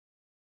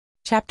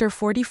Chapter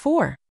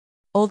 44.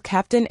 Old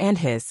Captain and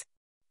his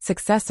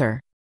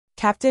successor.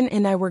 Captain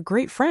and I were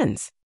great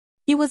friends.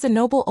 He was a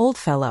noble old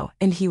fellow,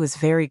 and he was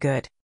very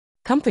good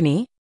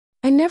company.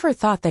 I never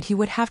thought that he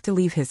would have to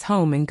leave his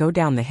home and go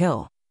down the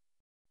hill.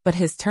 But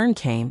his turn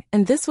came,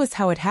 and this was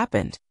how it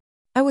happened.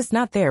 I was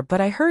not there,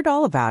 but I heard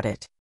all about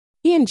it.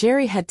 He and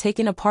Jerry had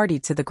taken a party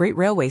to the great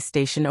railway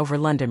station over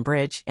London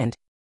Bridge and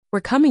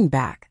were coming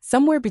back,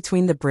 somewhere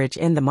between the bridge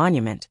and the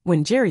monument,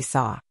 when Jerry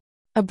saw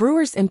a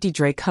brewer's empty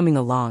dray coming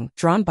along,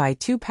 drawn by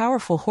two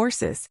powerful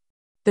horses.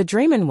 The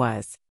drayman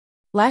was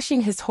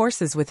lashing his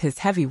horses with his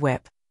heavy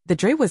whip. The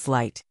dray was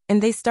light,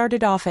 and they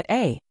started off at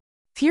a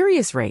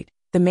furious rate.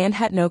 The man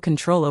had no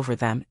control over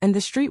them, and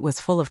the street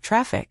was full of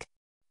traffic.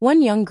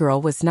 One young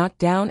girl was knocked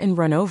down and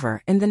run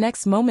over, and the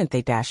next moment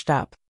they dashed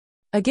up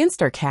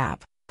against our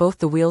cab. Both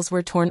the wheels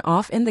were torn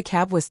off and the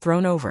cab was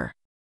thrown over.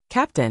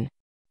 Captain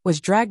was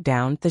dragged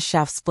down, the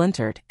shaft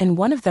splintered, and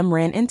one of them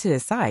ran into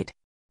his side.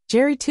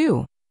 Jerry,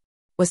 too,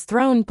 was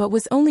thrown but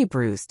was only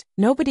bruised.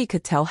 Nobody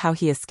could tell how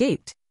he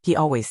escaped, he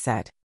always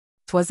said.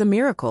 'Twas a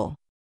miracle.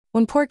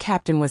 When poor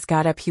Captain was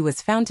got up, he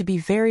was found to be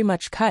very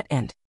much cut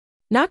and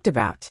knocked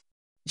about.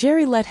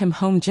 Jerry led him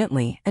home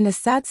gently, and a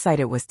sad sight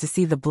it was to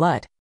see the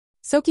blood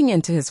soaking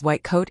into his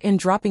white coat and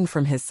dropping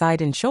from his side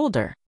and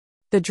shoulder.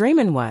 The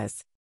drayman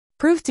was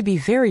proved to be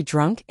very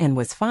drunk and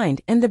was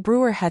fined, and the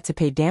brewer had to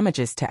pay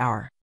damages to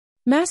our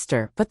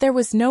master, but there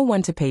was no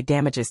one to pay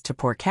damages to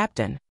poor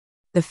Captain.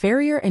 The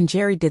farrier and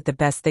Jerry did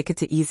the best they could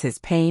to ease his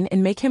pain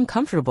and make him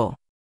comfortable.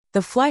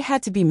 The fly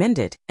had to be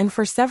mended, and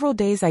for several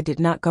days I did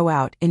not go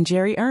out, and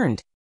Jerry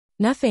earned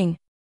nothing.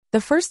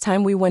 The first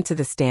time we went to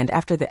the stand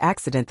after the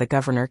accident, the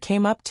governor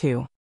came up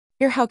to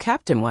hear how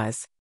Captain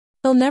was.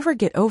 "He'll never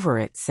get over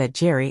it," said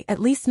Jerry, "at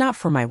least not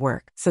for my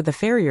work." So the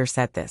farrier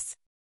said this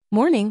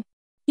morning,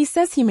 "He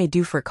says he may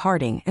do for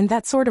carting and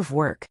that sort of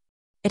work.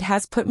 It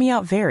has put me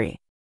out very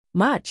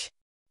much."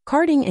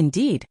 Carting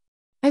indeed.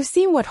 I've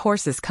seen what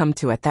horses come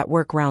to at that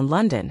work round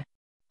London.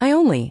 I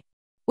only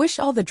wish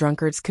all the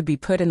drunkards could be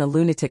put in a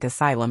lunatic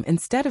asylum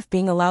instead of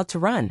being allowed to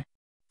run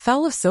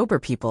foul of sober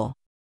people.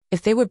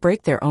 If they would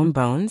break their own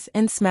bones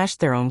and smash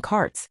their own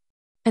carts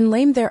and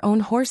lame their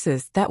own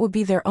horses, that would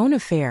be their own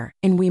affair,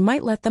 and we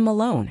might let them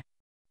alone.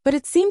 But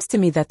it seems to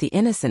me that the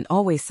innocent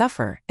always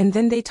suffer, and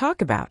then they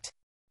talk about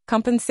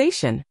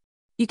compensation.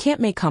 You can't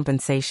make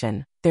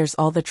compensation. There's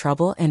all the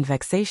trouble and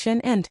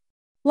vexation and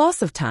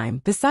loss of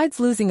time, besides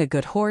losing a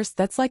good horse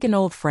that's like an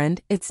old friend.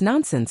 It's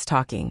nonsense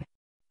talking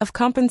of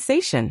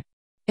compensation.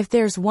 If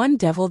there's one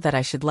devil that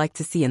I should like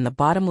to see in the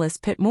bottomless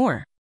pit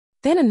more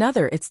than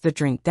another, it's the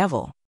drink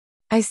devil.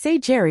 "I say,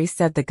 Jerry,"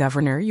 said the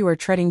governor, "you are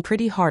treading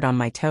pretty hard on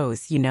my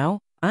toes, you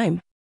know.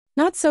 I'm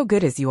not so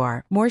good as you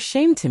are. More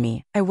shame to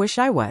me. I wish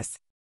I was."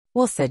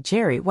 "Well," said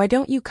Jerry, "why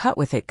don't you cut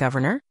with it,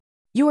 governor?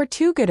 You are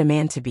too good a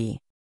man to be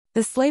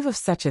the slave of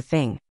such a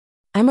thing."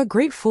 "I'm a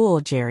great fool,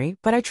 Jerry,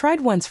 but I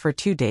tried once for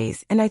 2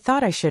 days, and I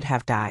thought I should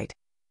have died."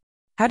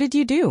 "How did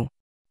you do?"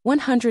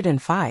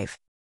 105.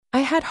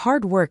 "I had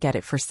hard work at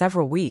it for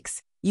several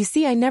weeks. You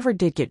see, I never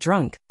did get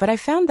drunk, but I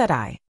found that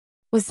I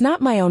was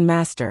not my own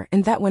master,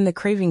 and that when the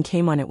craving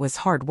came on, it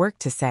was hard work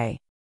to say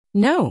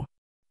no.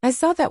 I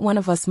saw that one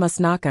of us must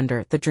knock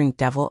under the drink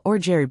devil or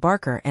Jerry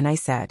Barker, and I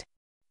said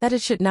that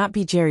it should not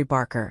be Jerry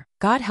Barker,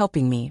 God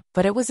helping me,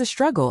 but it was a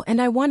struggle,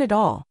 and I wanted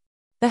all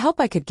the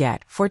help I could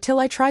get, for till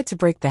I tried to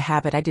break the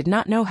habit I did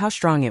not know how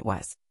strong it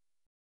was.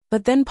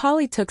 But then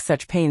Polly took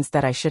such pains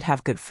that I should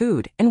have good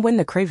food, and when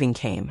the craving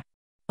came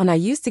on, I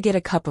used to get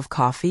a cup of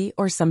coffee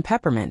or some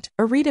peppermint,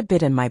 or read a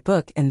bit in my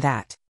book, and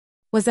that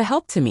was a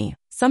help to me.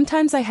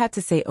 Sometimes I had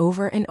to say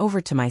over and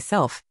over to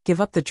myself, give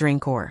up the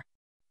drink or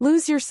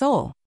lose your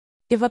soul.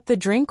 Give up the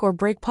drink or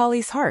break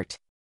Polly's heart.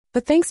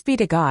 But thanks be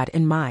to God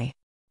and my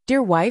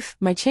dear wife,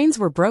 my chains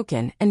were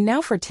broken, and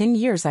now for 10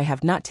 years I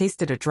have not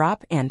tasted a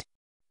drop and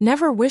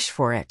never wish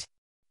for it.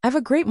 "I've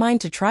a great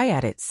mind to try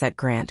at it," said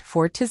Grant,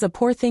 "for 'tis a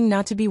poor thing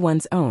not to be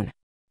one's own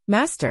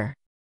master."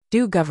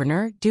 "Do,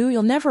 governor, do,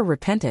 you'll never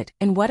repent it,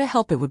 and what a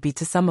help it would be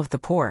to some of the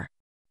poor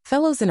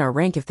fellows in our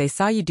rank if they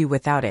saw you do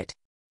without it.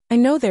 I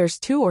know there's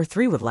 2 or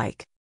 3 would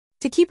like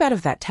to keep out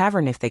of that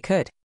tavern if they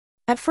could."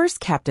 At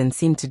first Captain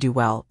seemed to do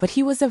well, but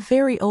he was a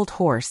very old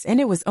horse, and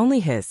it was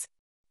only his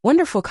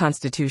wonderful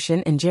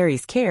constitution and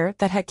Jerry's care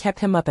that had kept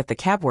him up at the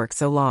cab work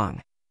so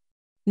long.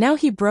 Now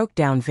he broke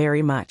down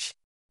very much.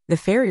 The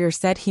farrier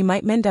said he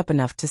might mend up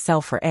enough to sell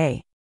for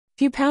a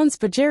few pounds,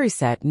 but Jerry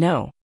said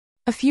no.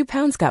 A few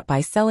pounds got by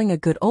selling a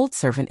good old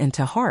servant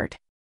into hard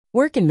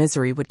work and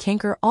misery would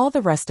canker all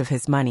the rest of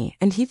his money,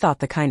 and he thought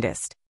the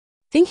kindest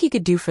thing he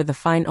could do for the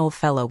fine old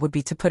fellow would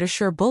be to put a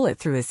sure bullet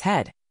through his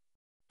head.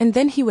 And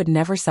then he would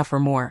never suffer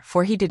more,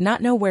 for he did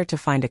not know where to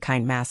find a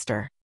kind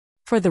master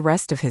for the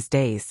rest of his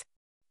days.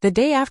 The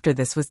day after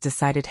this was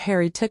decided,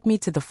 Harry took me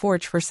to the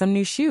forge for some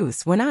new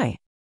shoes. When I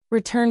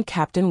returned,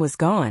 Captain was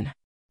gone.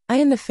 I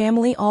and the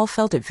family all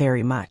felt it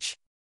very much.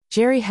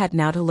 Jerry had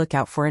now to look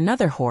out for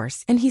another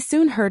horse, and he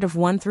soon heard of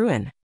one through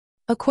an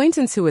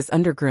acquaintance who was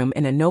undergroom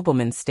in a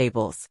nobleman's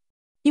stables.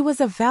 He was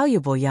a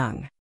valuable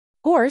young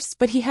horse,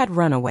 but he had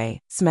run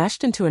away,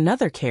 smashed into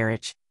another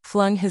carriage,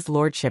 flung his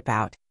lordship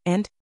out,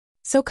 and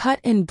so cut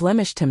and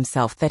blemished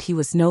himself that he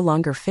was no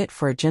longer fit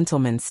for a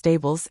gentleman's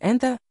stables, and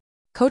the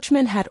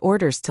coachman had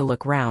orders to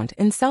look round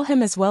and sell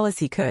him as well as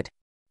he could.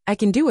 I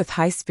can do with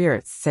high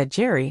spirits, said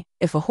Jerry,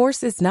 if a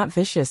horse is not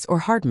vicious or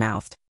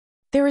hard-mouthed.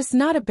 There is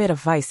not a bit of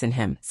vice in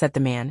him, said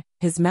the man.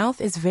 His mouth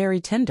is very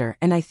tender,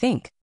 and I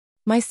think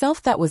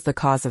myself that was the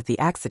cause of the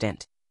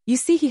accident. You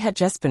see, he had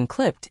just been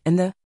clipped, and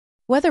the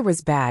weather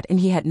was bad, and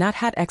he had not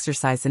had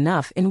exercise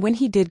enough, and when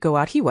he did go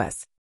out he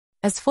was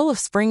as full of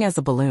spring as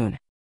a balloon.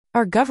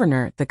 Our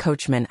governor, the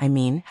coachman I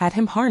mean, had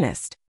him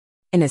harnessed,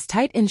 and as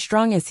tight and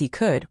strong as he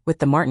could, with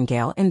the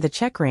martingale and the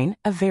check-rein,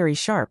 a very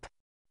sharp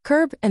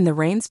curb, and the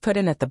reins put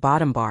in at the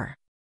bottom bar.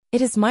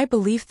 It is my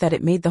belief that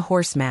it made the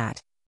horse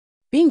mad,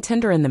 being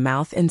tender in the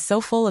mouth and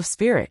so full of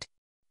spirit.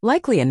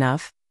 Likely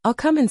enough, I'll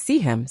come and see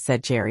him,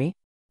 said Jerry.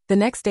 The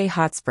next day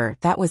Hotspur,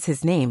 that was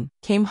his name,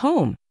 came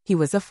home. He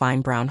was a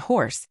fine brown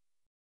horse,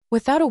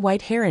 without a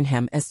white hair in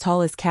him, as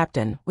tall as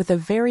Captain, with a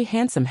very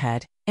handsome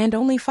head, and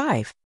only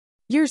 5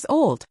 years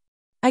old.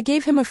 I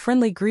gave him a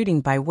friendly greeting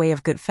by way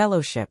of good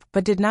fellowship,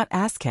 but did not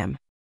ask him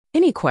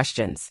any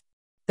questions.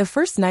 The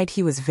first night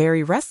he was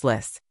very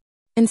restless.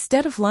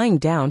 Instead of lying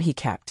down, he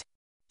kept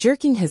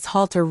jerking his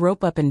halter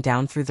rope up and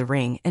down through the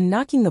ring and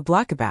knocking the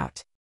block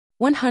about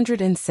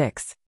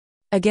 106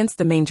 against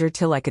the manger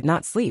till I could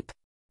not sleep.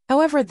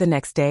 However, the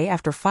next day,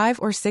 after 5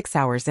 or 6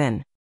 hours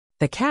in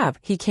the cab,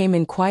 he came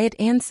in quiet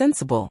and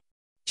sensible.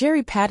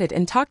 Jerry patted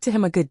and talked to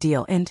him a good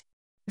deal, and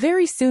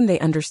very soon they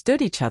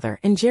understood each other,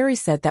 and Jerry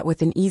said that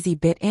with an easy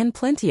bit and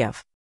plenty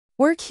of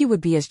work he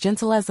would be as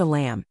gentle as a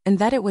lamb, and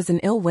that it was an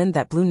ill wind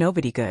that blew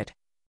nobody good.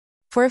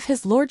 For if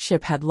his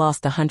lordship had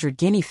lost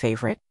 100-guinea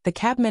favorite, the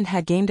cabman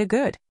had gained a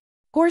good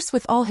horse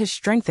with all his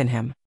strength in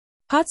him.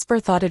 Hotspur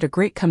thought it a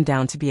great come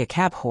down to be a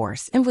cab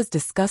horse, and was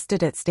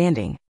disgusted at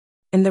standing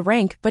in the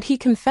rank, but he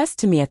confessed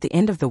to me at the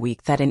end of the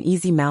week that an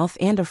easy mouth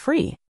and a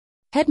free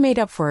head made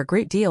up for a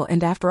great deal,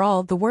 and after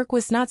all, the work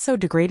was not so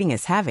degrading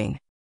as having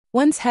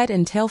one's head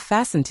and tail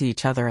fastened to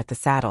each other at the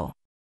saddle.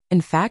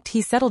 In fact,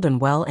 he settled in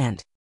well,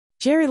 and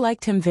Jerry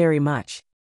liked him very much.